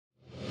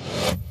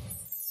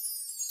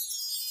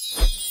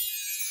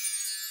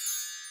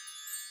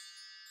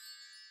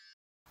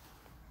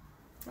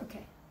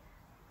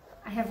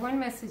have one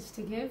message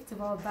to give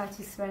to all Bat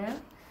Yisrael.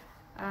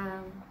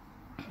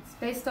 It's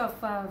based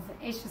off of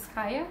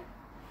Eshet,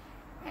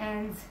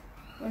 and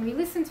when we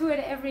listen to it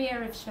every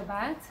Erev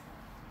Shabbat,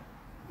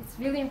 it's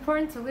really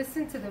important to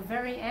listen to the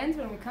very end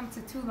when we come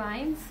to 2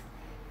 lines,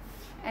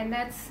 and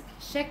that's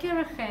Sheker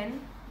Achen,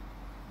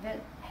 the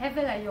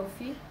Hevel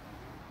Hayofi,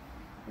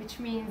 which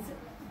means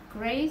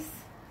grace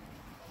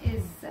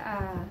is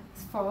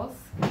false,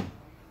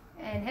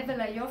 and Hevel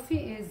Hayofi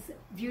is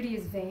beauty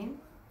is vain.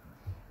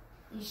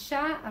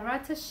 Isha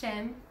Arat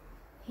Hashem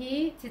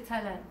Hi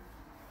Titalal,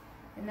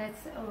 and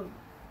that's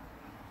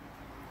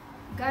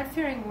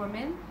God-fearing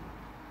woman,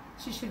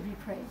 she should be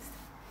praised.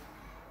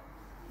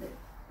 The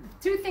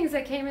 2 things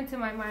that came into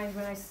my mind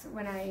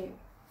when I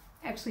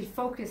actually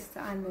focused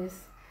on this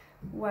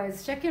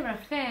was Sheker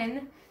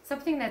Achen,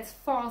 something that's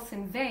false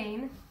and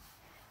vain.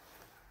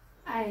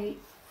 I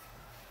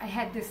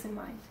had this in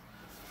mind.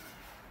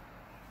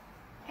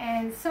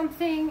 And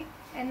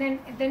then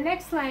the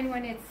next line,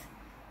 when it's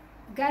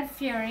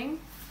God-fearing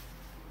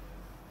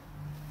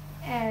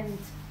and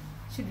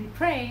should be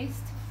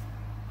praised,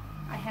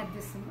 I had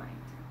this in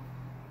mind.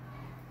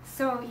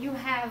 So you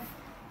have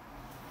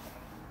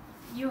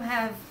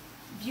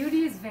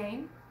beauty is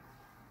vain,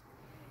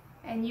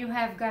 and you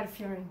have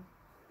God-fearing,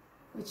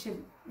 which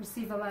should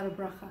receive a lot of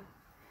bracha.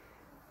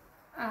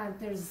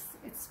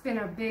 It's been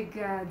a big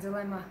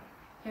dilemma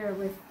here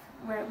with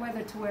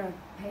whether to wear a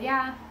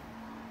payah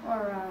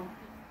or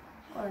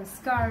a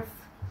scarf,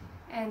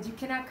 and you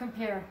cannot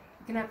compare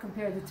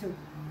the 2.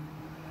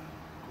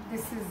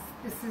 This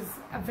is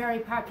a very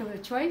popular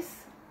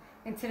choice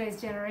in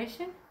today's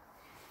generation,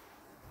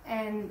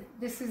 and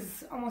this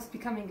is almost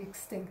becoming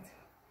extinct.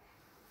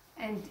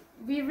 And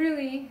we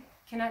really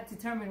cannot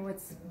determine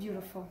what's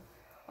beautiful,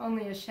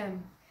 only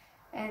Hashem.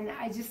 And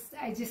I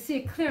just see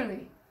it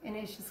clearly in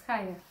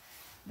Eshet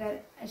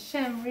that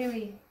Hashem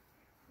really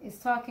is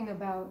talking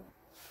about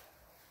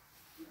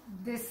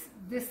this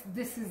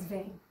is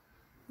vain.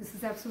 This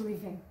is absolutely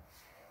vain.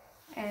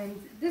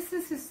 And this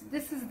is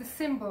the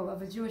symbol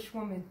of a Jewish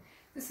woman.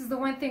 This is the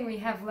one thing we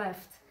have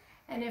left.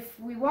 And if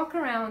we walk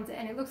around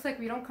and it looks like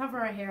we don't cover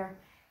our hair,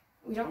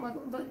 we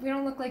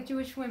don't look like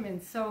Jewish women.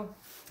 So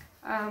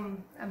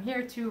I'm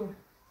here to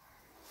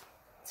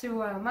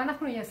מה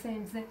אנחנו נעשה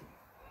עם זה?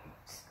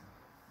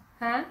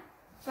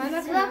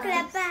 לזרוק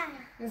לפח.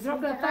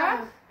 לזרוק לפח?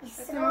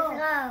 לשרוף.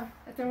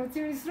 אתם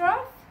רוצים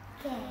לשרוף?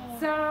 כן.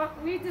 So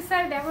we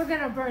decided that we're going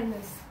to burn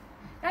this.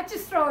 Not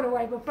just throw it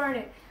away, but burn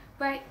it.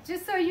 But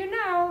just so you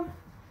know,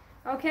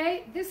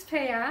 okay, this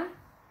payah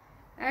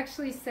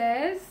actually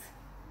says,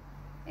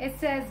 it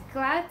says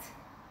glad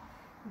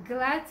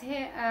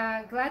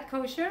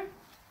kosher,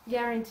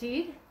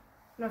 guaranteed.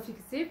 I don't know if you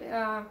can see it,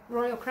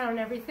 royal crown and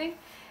everything.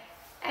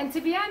 And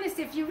to be honest,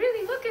 if you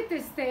really look at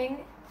this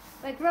thing,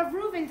 like Rabbi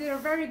Reuven did a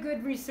very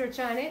good research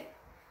on it,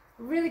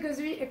 really goes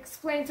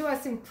explain to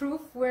us in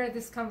proof where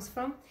this comes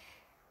from.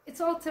 It's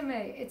all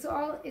tamei.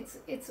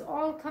 It's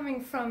all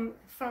coming from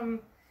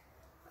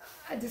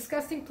a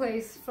disgusting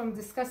place, from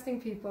disgusting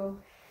people,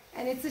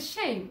 and it's a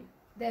shame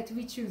that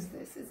we choose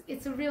this.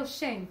 It's a real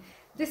shame.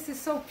 This is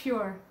so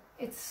pure.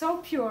 It's so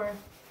pure,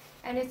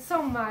 and it's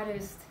so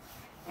modest,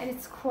 and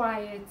it's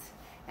quiet,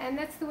 and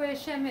that's the way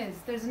Hashem is.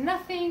 There's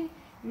nothing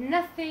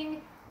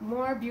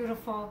more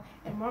beautiful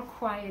and more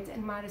quiet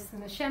and modest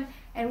than Hashem,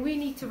 and we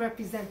need to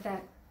represent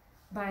that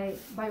by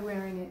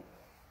wearing it.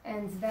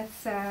 And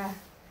that's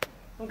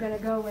we're gonna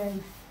go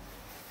and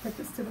put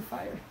this to the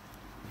fire.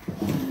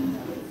 You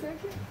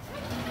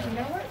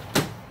know what?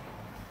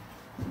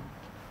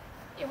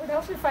 It would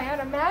help if I had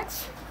a match.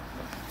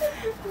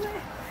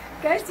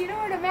 Guys, do you know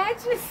what a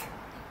match is?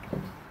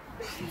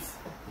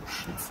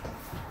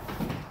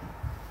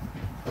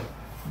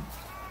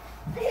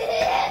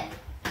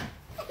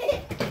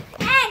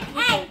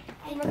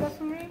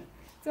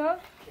 טוב?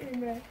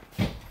 הנה.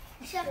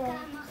 עכשיו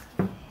כמה.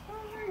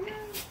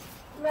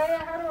 Leia,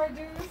 how do I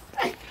do this?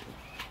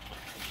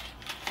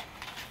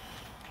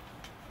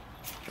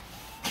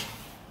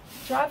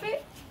 Drop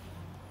it?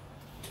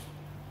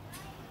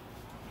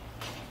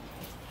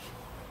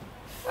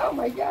 Oh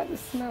my God, the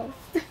smell.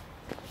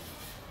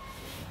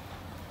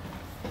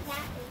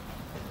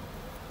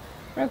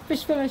 רק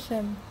בשביל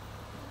השם.